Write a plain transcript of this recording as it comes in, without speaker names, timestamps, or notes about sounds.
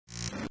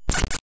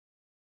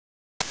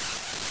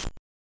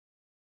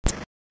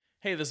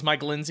Hey, this is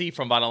Mike Lindsay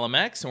from Vinyl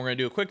MX, and we're going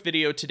to do a quick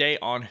video today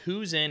on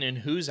who's in and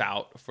who's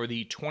out for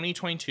the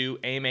 2022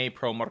 AMA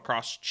Pro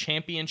Motocross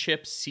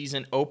Championship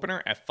season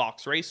opener at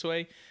Fox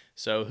Raceway.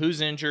 So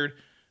who's injured,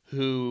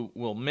 who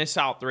will miss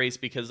out the race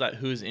because that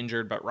who's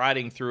injured but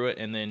riding through it,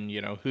 and then,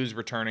 who's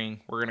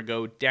returning. We're going to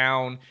go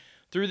down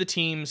through the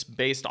teams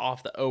based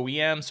off the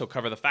OEM, so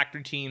cover the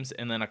factory teams,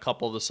 and then a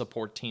couple of the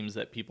support teams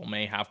that people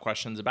may have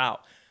questions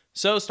about.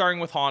 So starting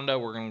with Honda,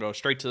 we're going to go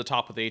straight to the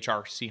top with the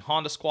HRC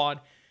Honda squad.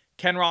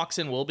 Ken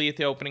Roczen will be at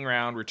the opening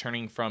round,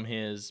 returning from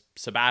his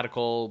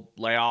sabbatical,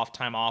 layoff,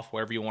 time off,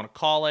 whatever you want to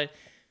call it.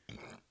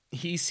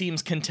 He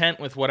seems content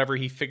with whatever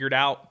he figured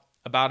out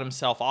about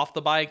himself off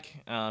the bike.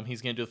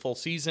 He's going to do the full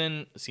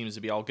season. Seems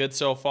to be all good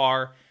so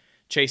far.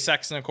 Chase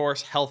Sexton, of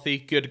course, healthy,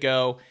 good to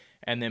go.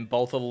 And then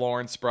both of the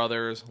Lawrence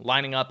brothers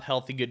lining up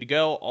healthy, good to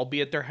go,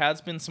 albeit there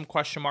has been some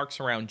question marks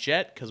around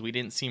Jet because we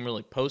didn't see him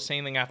really post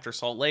anything after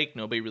Salt Lake.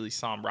 Nobody really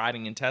saw him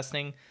riding and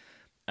testing.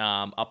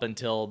 Up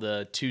until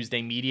the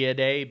Tuesday media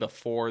day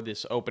before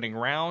this opening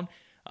round.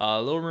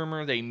 A little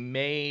rumor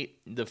the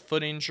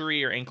foot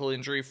injury or ankle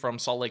injury from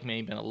Salt Lake may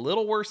have been a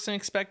little worse than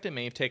expected,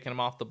 may have taken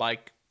him off the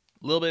bike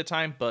a little bit of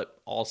time,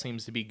 but all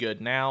seems to be good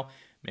now.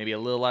 Maybe a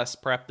little less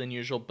prep than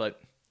usual, but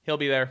he'll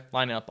be there,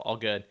 line up, all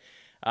good.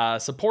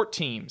 Support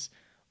teams.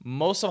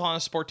 Most of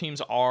Honda's support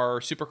teams are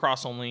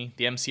Supercross only.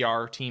 The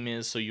MCR team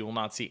is, so you will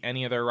not see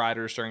any of their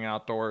riders during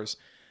outdoors.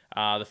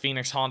 The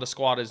Phoenix Honda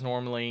squad is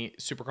normally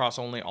Supercross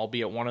only,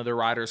 albeit one of their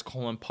riders,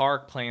 Colin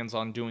Park, plans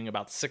on doing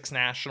about 6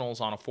 nationals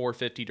on a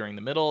 450 during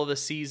the middle of the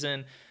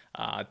season.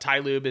 Ty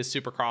Lube is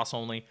Supercross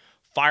only.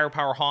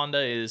 Firepower Honda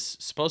is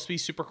supposed to be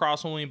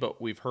Supercross only,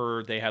 but we've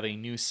heard they have a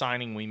new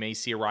signing. We may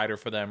see a rider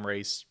for them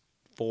race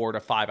 4 to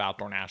 5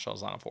 outdoor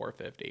nationals on a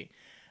 450.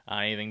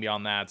 Anything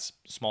beyond that's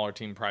smaller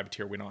team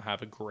privateer we don't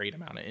have a great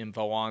amount of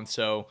info on.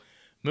 So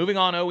moving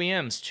on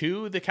OEMs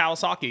to the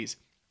Kawasaki's.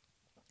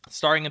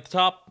 Starting at the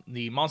top,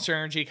 the Monster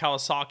Energy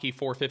Kawasaki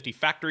 450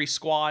 factory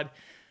squad.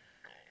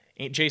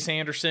 Jason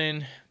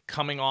Anderson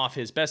coming off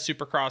his best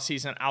Supercross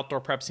season.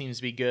 Outdoor prep seems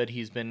to be good.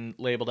 He's been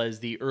labeled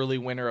as the early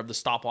winner of the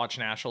Stopwatch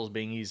Nationals,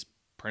 being he's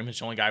pretty much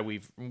the only guy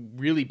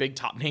really big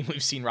top name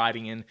we've seen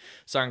riding in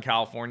Southern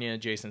California.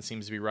 Jason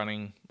seems to be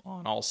running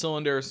on all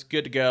cylinders.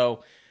 Good to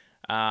go.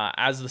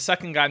 As the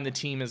second guy in the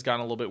team has gone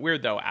a little bit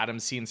weird, though. Adam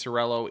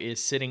Cianciarulo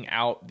is sitting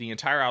out the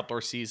entire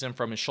outdoor season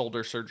from his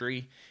shoulder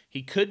surgery.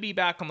 He could be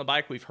back on the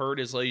bike, we've heard,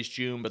 as late as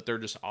June, but they're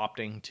just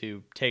opting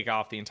to take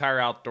off the entire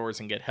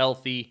outdoors and get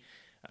healthy.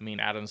 I mean,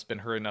 Adam's been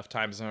hurt enough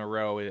times in a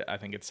row. I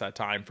think it's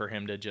time for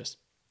him to just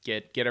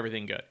get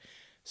everything good.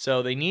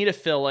 So they need a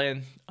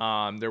fill-in.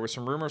 There were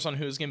some rumors on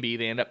who it was going to be.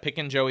 They end up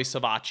picking Joey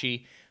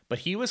Savacci, but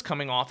he was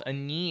coming off a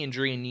knee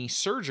injury and knee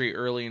surgery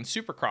early in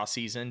Supercross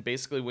season.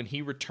 Basically, when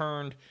he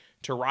returned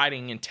to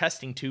riding and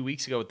testing 2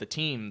 weeks ago with the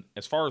team,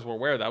 as far as we're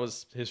aware, that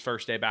was his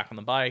first day back on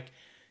the bike.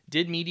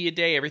 Did media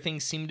day,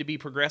 everything seemed to be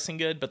progressing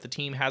good, but the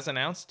team has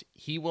announced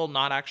he will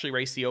not actually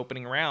race the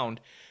opening round,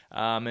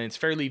 and it's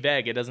fairly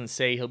vague. It doesn't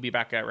say he'll be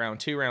back at round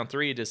 2, round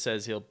 3. It just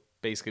says he'll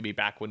basically be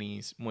back when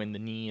the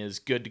knee is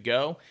good to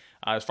go.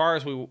 As far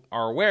as we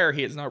are aware,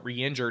 he has not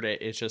re-injured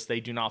it. It's just they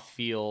do not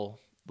feel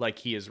like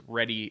he is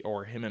ready,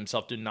 or him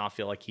himself did not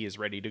feel like he is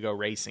ready to go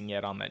racing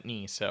yet on that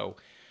knee. So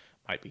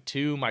might be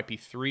 2, might be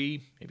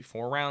 3, maybe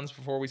 4 rounds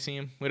before we see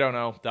him. We don't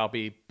know. That'll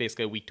be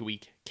basically a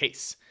week-to-week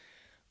case.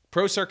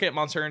 Pro Circuit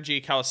Monster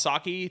Energy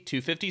Kawasaki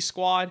 250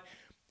 squad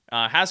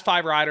has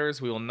 5 riders.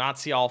 We will not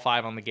see all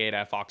 5 on the gate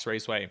at Fox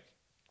Raceway.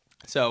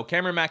 So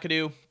Cameron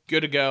McAdoo,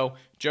 good to go.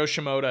 Joe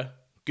Shimoda,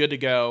 good to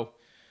go.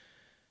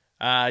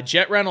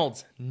 Jet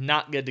Reynolds,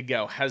 not good to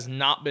go. Has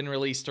not been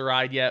released to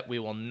ride yet. We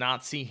will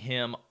not see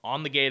him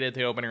on the gate at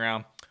the opening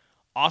round.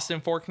 Austin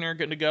Forkner,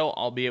 good to go,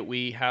 albeit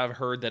we have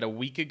heard that a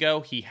week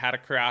ago he had a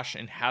crash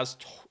and has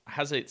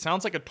it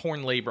sounds like a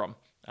torn labrum.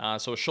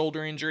 So a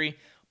shoulder injury,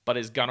 but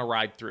is going to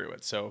ride through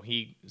it. So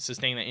he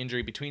sustained an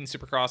injury between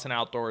Supercross and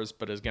outdoors,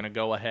 but is going to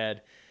go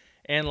ahead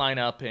and line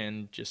up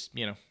and just,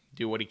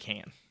 do what he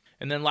can.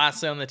 And then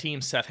lastly on the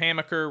team, Seth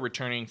Hamaker,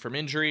 returning from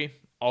injury,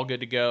 all good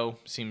to go,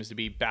 seems to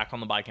be back on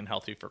the bike and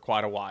healthy for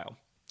quite a while.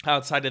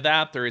 Outside of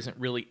that, there isn't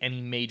really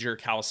any major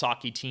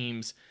Kawasaki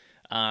teams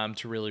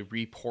to really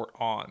report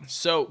on.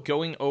 So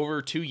going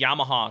over to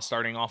Yamaha,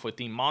 starting off with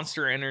the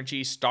Monster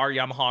Energy Star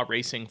Yamaha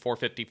Racing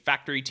 450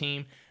 factory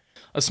team.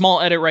 A small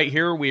edit right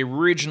here. We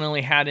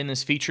originally had in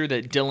this feature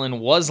that Dylan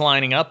was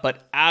lining up,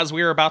 but as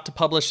we are about to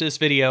publish this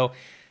video,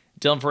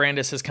 Dylan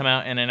Ferrandis has come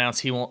out and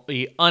announced he will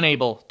be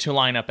unable to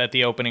line up at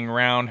the opening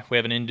round. We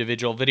have an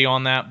individual video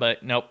on that,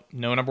 but nope,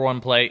 no number 1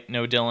 plate,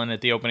 no Dylan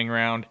at the opening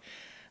round.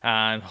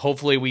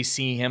 Hopefully we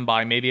see him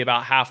by maybe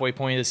about halfway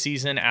point of the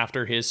season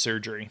after his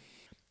surgery.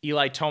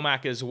 Eli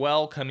Tomac as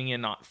well, coming in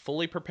not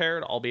fully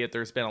prepared, albeit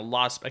there's been a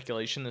lot of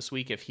speculation this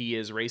week if he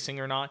is racing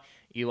or not.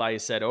 Eli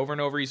has said over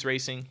and over he's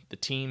racing. The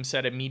team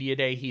said at media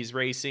day he's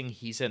racing.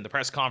 He said in the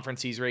press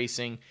conference he's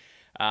racing.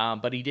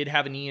 But he did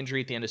have a knee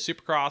injury at the end of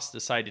Supercross,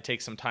 decided to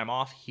take some time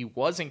off. He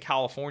was in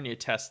California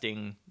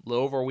testing a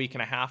little over a week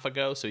and a half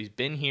ago, so he's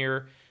been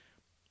here,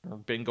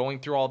 been going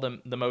through all the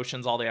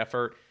motions, all the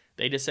effort.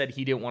 They just said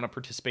he didn't want to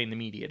participate in the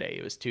media day.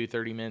 It was 2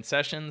 30-minute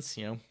sessions.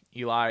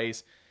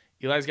 Eli's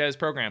got his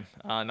program.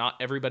 Not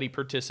everybody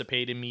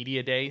participated in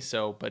media day,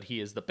 but he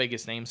is the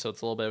biggest name, so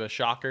it's a little bit of a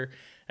shocker.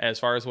 As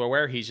far as we're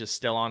aware, he's just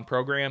still on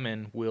program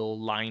and will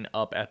line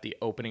up at the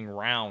opening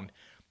round.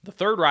 The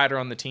third rider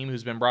on the team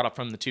who's been brought up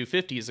from the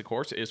 250s, of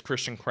course, is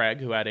Christian Craig,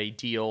 who had a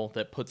deal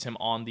that puts him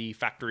on the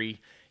factory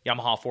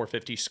Yamaha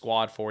 450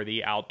 squad for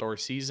the outdoor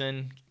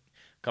season.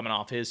 Coming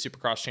off his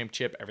Supercross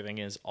Championship, everything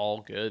is all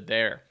good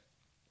there.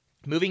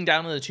 Moving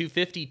down to the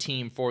 250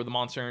 team for the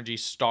Monster Energy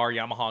Star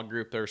Yamaha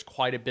group, there's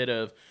quite a bit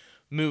of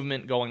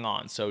movement going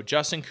on. So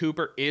Justin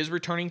Cooper is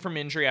returning from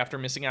injury after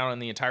missing out on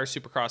the entire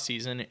Supercross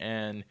season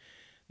and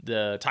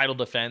the title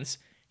defense.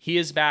 He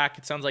is back.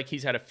 It sounds like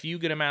he's had a few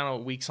good amount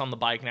of weeks on the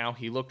bike now.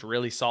 He looked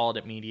really solid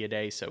at media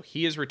day, so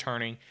he is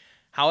returning.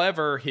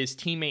 However, his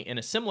teammate in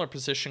a similar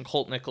position,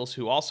 Colt Nichols,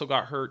 who also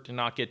got hurt, did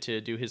not get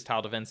to do his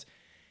title defense.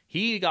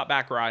 He got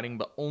back riding,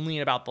 but only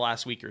in about the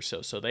last week or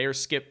so. So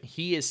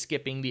he is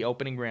skipping the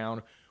opening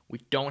round. We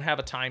don't have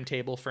a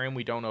timetable for him.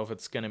 We don't know if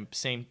it's going to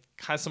same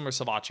kind of similar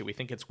to Savachi. We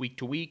think it's week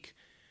to week.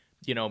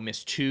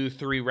 Miss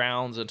 2-3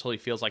 rounds until he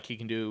feels like he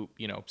can do,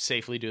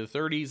 safely do the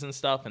 30s and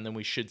stuff, and then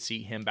we should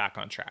see him back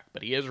on track.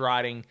 But he is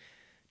riding,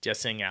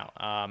 just sitting out.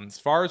 As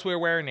far as we're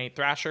aware, Nate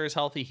Thrasher is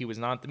healthy. He was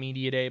not at the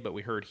media day, but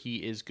we heard he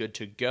is good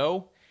to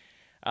go.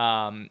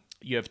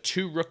 You have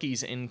 2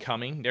 rookies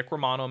incoming, Nick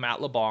Romano,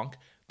 Matt LeBlanc.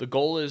 The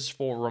goal is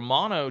for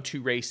Romano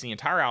to race the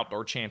entire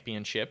outdoor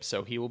championship,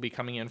 so he will be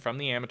coming in from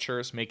the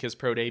amateurs, make his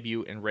pro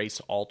debut, and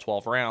race all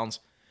 12 rounds.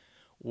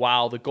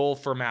 While the goal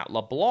for Matt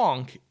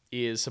LeBlanc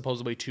is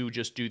supposedly to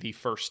just do the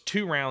first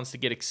 2 rounds to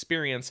get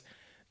experience,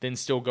 then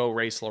still go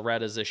race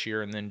Loretta's this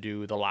year and then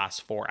do the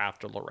last 4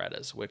 after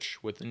Loretta's,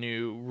 which with the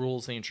new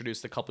rules they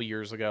introduced a couple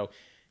years ago,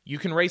 you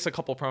can race a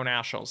couple pro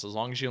nationals. As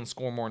long as you don't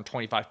score more than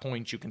 25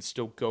 points, you can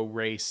still go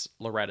race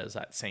Loretta's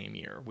that same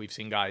year. We've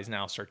seen guys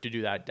now start to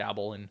do that,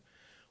 dabble in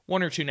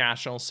 1 or 2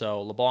 nationals,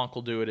 so LeBlanc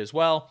will do it as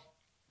well.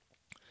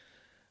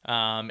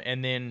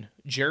 And then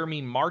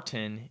Jeremy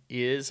Martin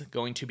is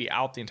going to be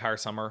out the entire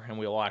summer, and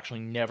we will actually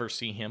never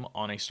see him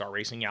on a Star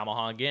Racing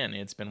Yamaha again.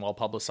 It's been well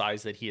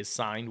publicized that he is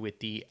signed with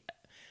the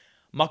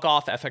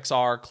Muck-Off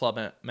FXR Club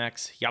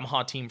MX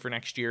Yamaha team for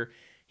next year.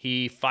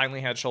 He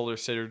finally had shoulder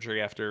surgery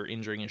after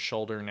injuring his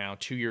shoulder now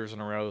 2 years in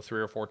a row,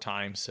 3 or 4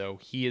 times, so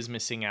he is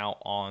missing out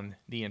on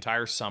the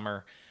entire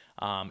summer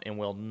and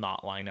will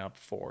not line up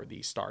for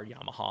the Star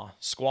Yamaha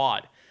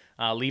squad.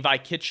 Levi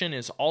Kitchen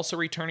is also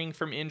returning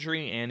from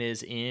injury and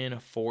is in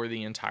for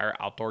the entire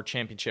outdoor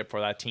championship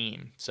for that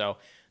team. So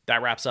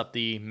that wraps up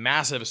the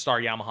massive Star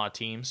Yamaha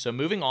team. So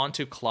moving on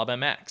to Club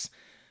MX.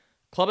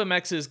 Club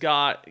MX is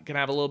going to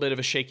have a little bit of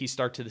a shaky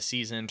start to the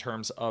season in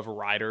terms of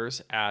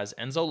riders, as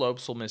Enzo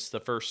Lopes will miss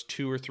the first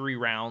 2 or 3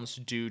 rounds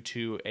due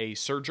to a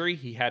surgery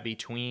he had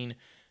between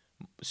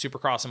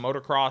Supercross and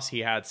Motocross. He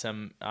had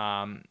some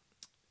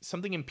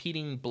something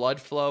impeding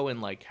blood flow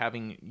and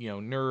having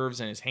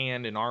nerves in his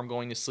hand and arm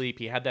going to sleep.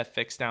 He had that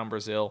fixed down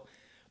Brazil,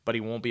 but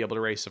he won't be able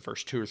to race the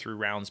first 2 or 3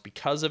 rounds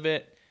because of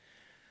it.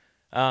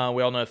 We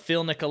all know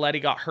Phil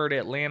Nicoletti got hurt at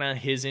Atlanta.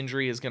 His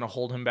injury is going to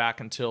hold him back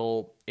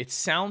until it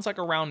sounds like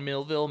around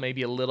Millville,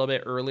 maybe a little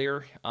bit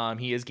earlier.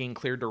 He is getting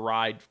cleared to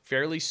ride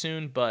fairly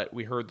soon, but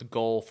we heard the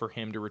goal for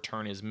him to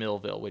return is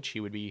Millville, which he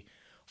would be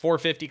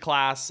 450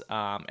 class.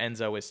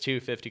 Enzo is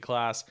 250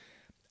 class.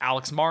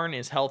 Alex Martin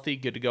is healthy,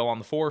 good to go on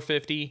the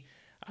 450.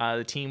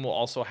 The team will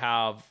also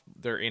have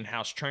their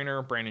in-house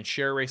trainer, Brandon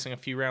Scher, racing a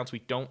few rounds.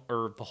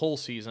 The whole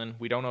season.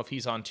 We don't know if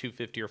he's on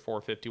 250 or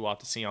 450. We'll have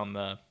to see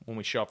when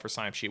we show up for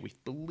sign-up sheet. We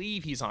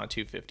believe he's on a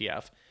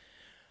 250F.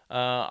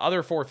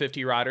 Other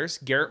 450 riders,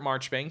 Garrett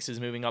Marchbanks is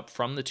moving up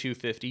from the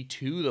 250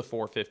 to the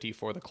 450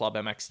 for the Club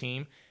MX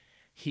team.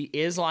 He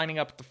is lining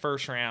up at the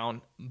first round,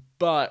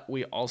 but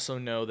we also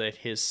know that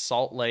his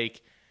Salt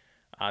Lake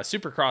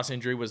Supercross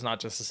injury was not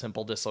just a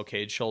simple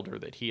dislocated shoulder,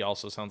 that he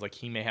also sounds like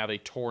he may have a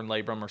torn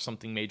labrum or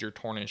something major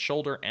torn in his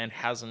shoulder and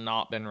has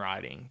not been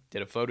riding.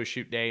 Did a photo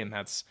shoot day, and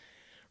that's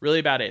really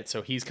about it.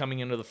 So he's coming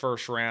into the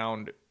first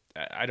round.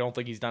 I don't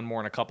think he's done more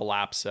than a couple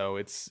laps, so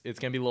it's going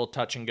to be a little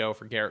touch and go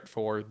for Garrett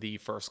for the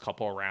first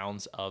couple of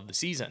rounds of the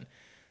season.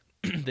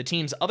 The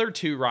team's other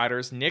 2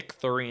 riders, Nick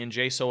Thury and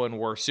Jay Soen,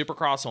 were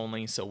Supercross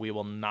only, so we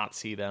will not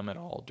see them at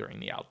all during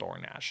the Outdoor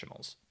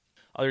Nationals.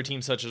 Other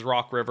teams such as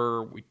Rock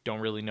River, we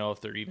don't really know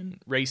if they're even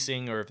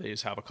racing or if they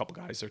just have a couple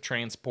guys they're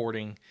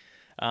transporting.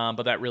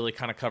 But that really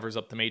kind of covers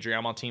up the major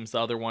Yamaha teams. The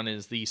other one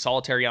is the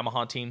Solitaire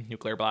Yamaha team,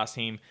 Nuclear Blast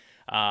team.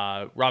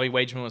 Robbie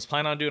Wageman was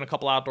planning on doing a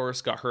couple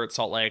outdoors, got hurt at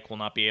Salt Lake, will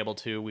not be able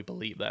to. We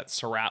believe that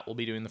Surratt will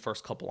be doing the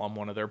first couple on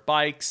one of their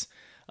bikes.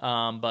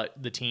 But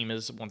the team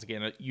is, once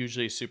again,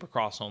 usually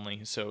Supercross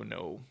only, so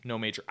no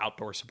major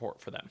outdoor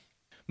support for them.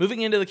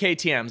 Moving into the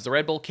KTMs, the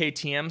Red Bull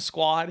KTM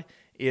squad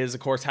is,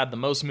 of course, had the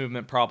most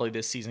movement probably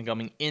this season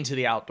coming into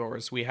the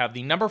outdoors. We have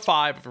the number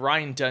 5,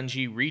 Ryan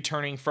Dungey,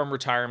 returning from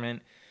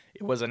retirement.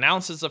 It was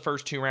announced as the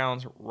first 2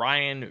 rounds.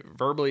 Ryan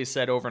verbally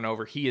said over and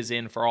over he is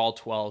in for all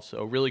 12,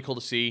 so really cool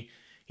to see.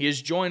 He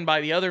is joined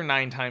by the other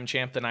 9-time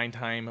champ, the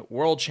 9-time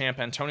world champ,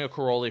 Antonio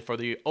Caroli, for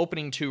the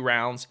opening 2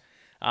 rounds.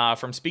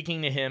 From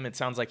speaking to him, it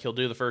sounds like he'll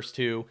do the first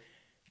two,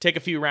 take a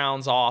few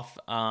rounds off,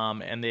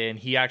 and then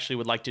he actually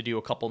would like to do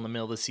a couple in the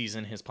middle of the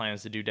season. His plan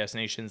is to do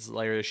destinations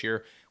later this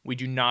year. We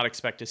do not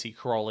expect to see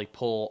Crowley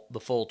pull the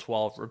full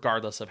 12,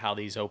 regardless of how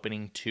these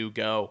opening two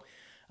go.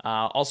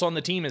 Also on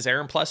the team is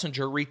Aaron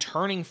Plessinger,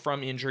 returning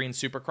from injury in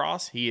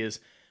Supercross. He has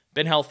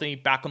been healthy,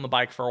 back on the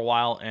bike for a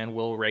while, and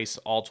will race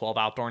all 12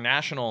 outdoor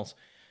nationals.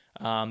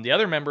 The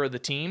other member of the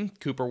team,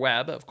 Cooper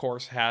Webb, of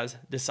course, has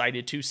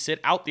decided to sit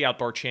out the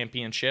outdoor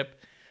championship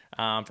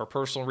for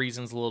personal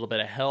reasons, a little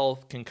bit of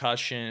health,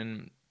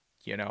 concussion,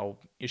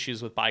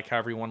 issues with bike,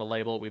 however you want to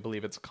label it. We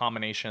believe it's a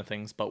combination of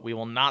things, but we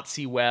will not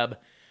see Webb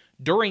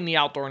during the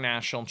outdoor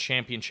national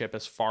championship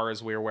as far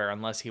as we're aware,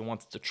 unless he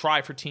wants to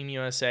try for Team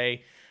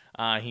USA.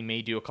 He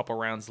may do a couple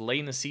rounds late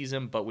in the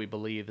season, but we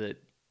believe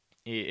that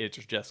it's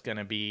just going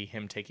to be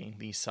him taking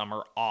the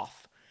summer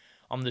off.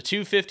 On the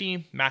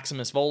 250,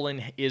 Maximus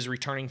Volan is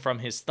returning from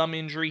his thumb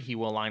injury. He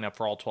will line up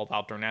for all 12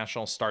 outdoor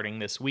nationals starting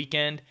this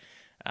weekend.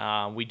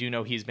 We do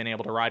know he's been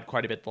able to ride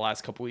quite a bit the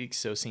last couple weeks,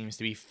 so seems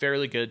to be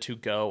fairly good to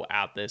go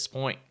at this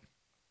point.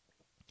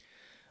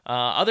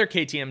 Other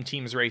KTM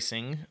teams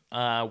racing,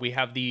 we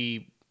have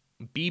the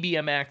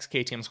BBMX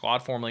KTM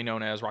squad, formerly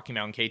known as Rocky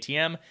Mountain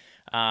KTM.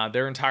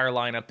 Their entire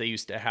lineup they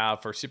used to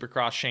have for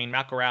Supercross, Shane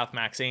McElrath,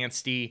 Max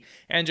Anstey,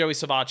 and Joey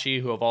Savacci,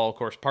 who have all, of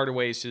course, parted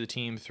ways to the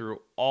team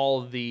through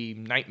all the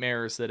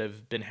nightmares that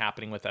have been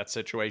happening with that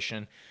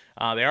situation.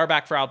 They are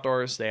back for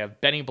outdoors. They have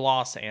Benny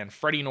Bloss and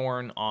Freddie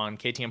Norn on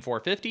KTM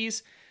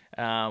 450s.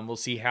 We'll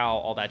see how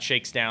all that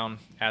shakes down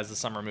as the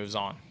summer moves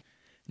on.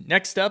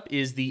 Next up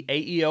is the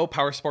AEO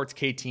Power Sports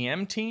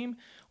KTM team,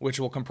 which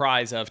will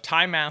comprise of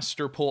Ty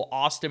Masterpool,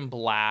 Austin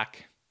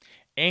Black,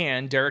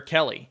 and Derek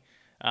Kelly.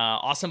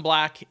 Austin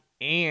Black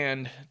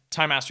and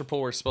Ty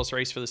Masterpool were supposed to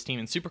race for this team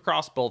in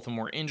Supercross. Both of them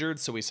were injured,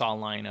 so we saw a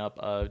lineup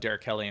of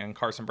Derek Kelly and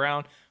Carson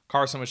Brown.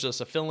 Carson was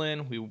just a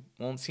fill-in. We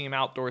won't see him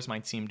outdoors.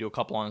 Might see him do a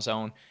couple on his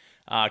own.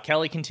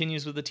 Kelly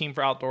continues with the team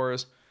for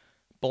outdoors.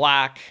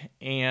 Black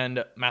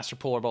and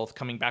Masterpool are both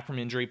coming back from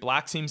injury.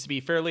 Black seems to be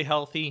fairly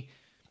healthy.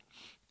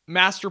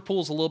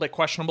 Masterpool's a little bit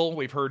questionable.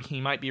 We've heard he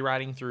might be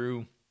riding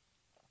through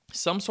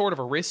some sort of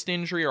a wrist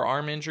injury or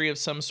arm injury of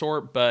some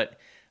sort, but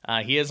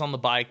he is on the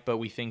bike, but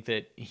we think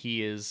that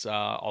he is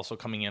also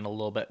coming in a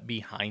little bit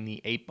behind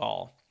the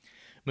 8-ball.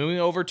 Moving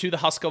over to the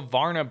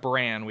Husqvarna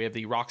brand, we have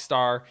the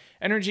Rockstar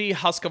Energy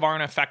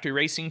Husqvarna Factory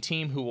Racing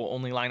Team, who will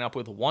only line up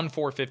with one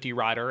 450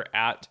 rider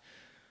at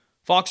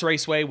Fox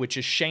Raceway, which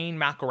is Shane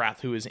McElrath,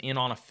 who is in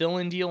on a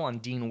fill-in deal on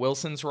Dean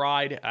Wilson's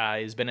ride. It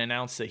has been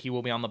announced that he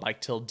will be on the bike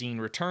till Dean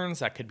returns.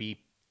 That could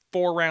be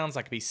 4 rounds,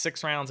 that could be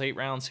 6 rounds, 8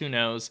 rounds, who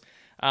knows.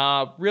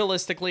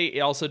 Realistically, it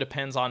also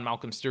depends on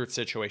Malcolm Stewart's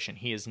situation.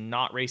 He is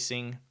not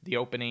racing the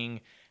opening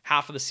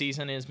half of the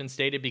season, it has been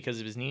stated, because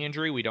of his knee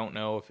injury. We don't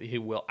know if he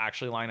will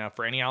actually line up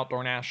for any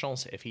outdoor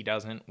nationals. If he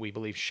doesn't, we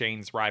believe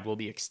Shane's ride will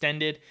be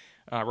extended,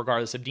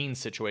 regardless of Dean's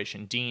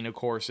situation. Dean, of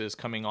course, is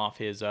coming off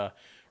his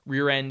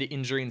rear end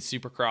injury in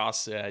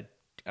Supercross,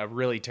 a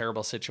really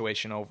terrible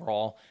situation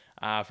overall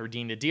for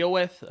Dean to deal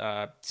with.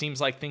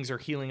 Seems like things are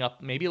healing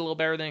up maybe a little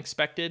better than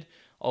expected,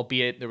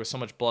 albeit there was so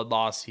much blood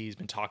loss. He's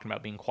been talking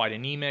about being quite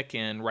anemic,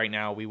 and right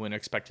now we wouldn't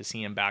expect to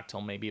see him back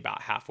till maybe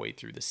about halfway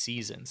through the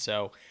season.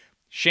 So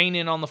Shane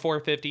in on the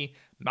 450,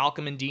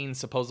 Malcolm and Dean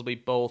supposedly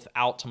both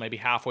out till maybe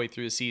halfway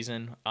through the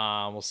season.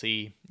 We'll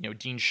see.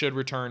 Dean should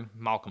return.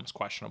 Malcolm's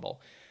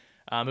questionable.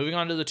 Moving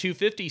on to the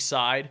 250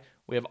 side,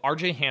 we have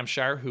RJ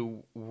Hampshire,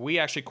 who we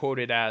actually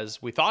quoted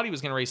as, we thought he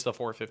was going to race the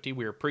 450.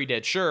 We were pretty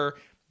dead sure.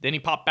 Then he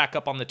popped back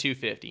up on the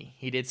 250.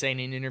 He did say in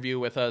an interview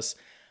with us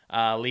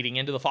leading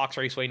into the Fox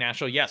Raceway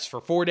National, yes,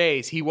 for 4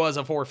 days, he was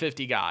a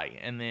 450 guy.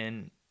 And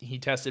then he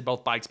tested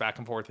both bikes back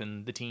and forth,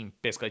 and the team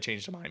basically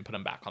changed their mind and put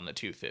him back on the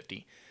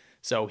 250.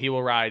 So he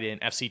will ride in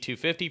FC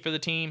 250 for the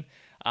team.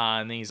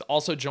 And then he's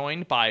also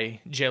joined by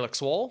Jalek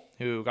Swoll,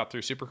 who got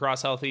through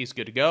Supercross healthy. He's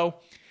good to go.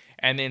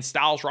 And then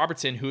Styles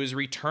Robertson, who is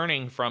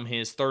returning from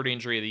his third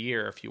injury of the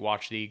year. If you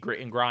watch the Grit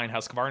and Grind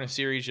Husqvarna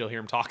series, you'll hear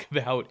him talk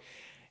about,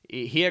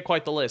 he had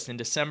quite the list. In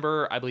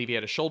December, I believe he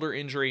had a shoulder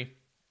injury.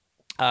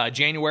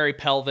 January,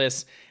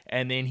 pelvis.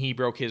 And then he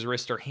broke his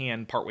wrist or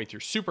hand partway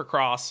through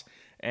Supercross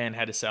and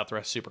had to sit out the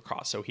rest of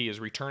Supercross. So he is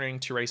returning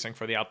to racing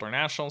for the Outdoor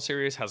National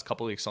Series, has a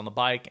couple weeks on the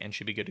bike, and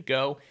should be good to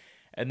go.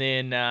 And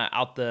then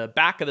out the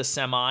back of the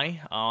semi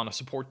on a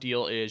support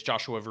deal is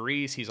Joshua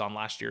Varese. He's on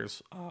last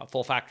year's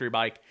full factory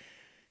bike.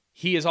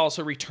 He is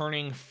also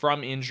returning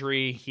from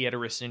injury. He had a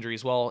wrist injury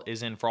as well,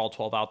 is in for all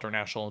 12 Outdoor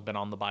National, been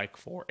on the bike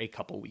for a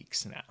couple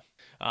weeks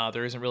now.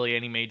 There isn't really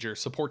any major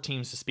support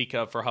teams to speak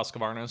of for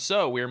Husqvarna,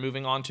 so we're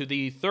moving on to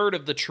the third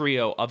of the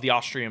trio of the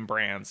Austrian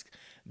brands.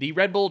 The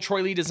Red Bull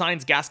Troy Lee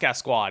Designs Gas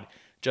Squad.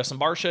 Justin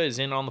Barsha is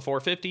in on the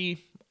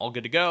 450, all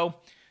good to go.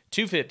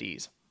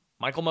 250s,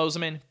 Michael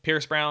Moseman,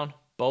 Pierce Brown,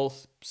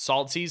 both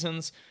solid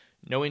seasons.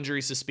 No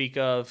injuries to speak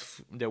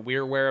of that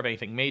we're aware of,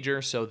 anything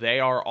major, so they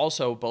are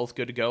also both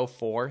good to go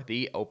for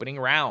the opening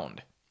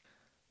round.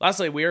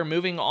 Lastly, we are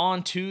moving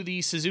on to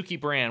the Suzuki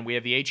brand. We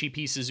have the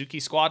HEP Suzuki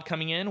squad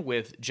coming in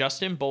with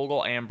Justin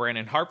Bogle and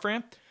Brandon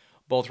Hartfran.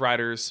 Both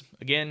riders,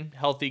 again,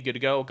 healthy, good to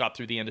go, got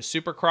through the end of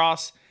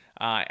Supercross.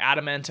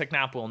 Adam and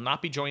Technap will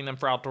not be joining them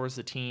for outdoors.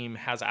 The team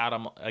has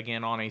Adam,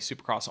 again, on a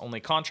Supercross-only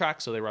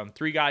contract, so they run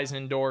 3 guys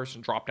indoors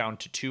and drop down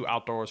to 2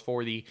 outdoors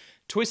for the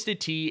Twisted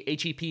Tea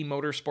HEP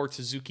Motorsports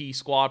Suzuki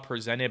squad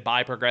presented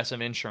by Progressive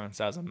Insurance.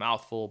 That's a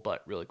mouthful,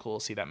 but really cool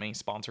to see that many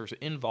sponsors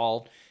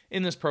involved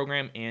in this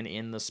program and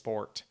in the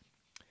sport.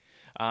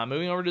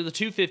 Moving over to the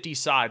 250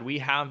 side, we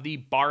have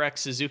the BarX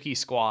Suzuki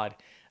squad.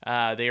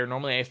 They are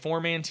normally a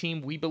 4-man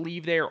team. We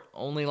believe they are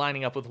only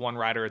lining up with 1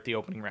 rider at the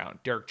opening round.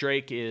 Derek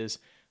Drake is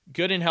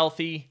good and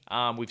healthy.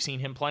 We've seen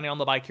him plenty on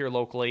the bike here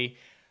locally.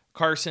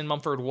 Carson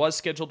Mumford was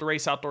scheduled to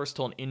race outdoors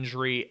till an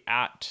injury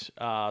at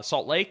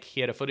Salt Lake.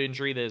 He had a foot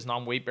injury that is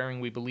non-weight bearing.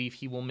 We believe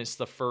he will miss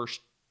the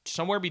first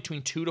somewhere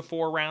between 2 to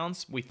 4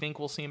 rounds. We think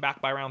we'll see him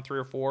back by round 3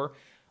 or 4.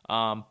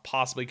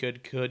 Possibly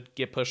could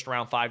get pushed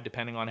around 5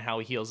 depending on how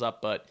he heals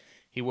up, but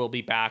he will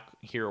be back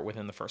here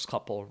within the first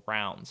couple of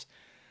rounds.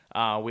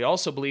 We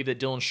also believe that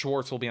Dylan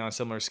Schwartz will be on a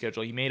similar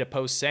schedule. He made a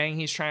post saying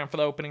he's trying for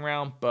the opening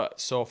round,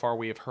 but so far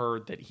we have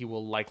heard that he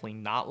will likely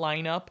not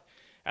line up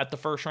at the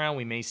first round.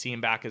 We may see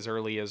him back as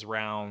early as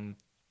round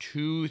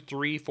 2,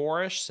 3,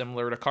 4-ish,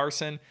 similar to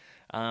Carson,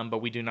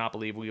 but we do not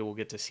believe we will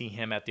get to see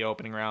him at the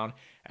opening round.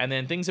 And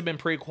then things have been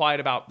pretty quiet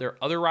about their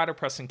other rider,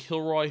 Preston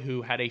Kilroy,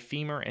 who had a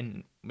femur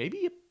and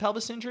maybe a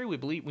pelvis injury.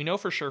 We know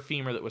for sure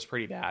femur that was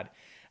pretty bad.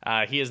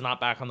 He is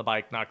not back on the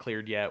bike, not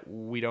cleared yet.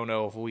 We don't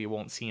know if we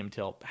won't see him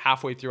till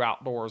halfway through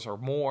outdoors or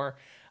more,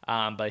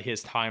 but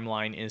his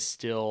timeline is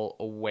still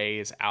a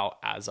ways out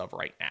as of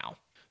right now.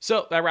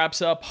 So that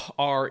wraps up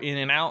our in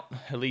and out,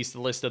 at least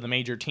the list of the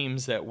major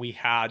teams that we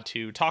had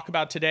to talk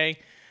about today.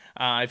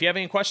 If you have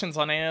any questions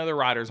on any other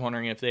riders,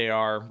 wondering if they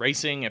are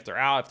racing, if they're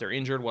out, if they're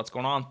injured, what's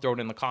going on, throw it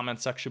in the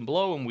comments section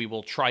below and we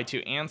will try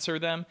to answer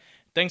them.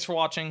 Thanks for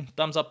watching.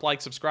 Thumbs up,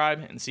 like, subscribe,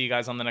 and see you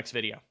guys on the next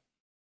video.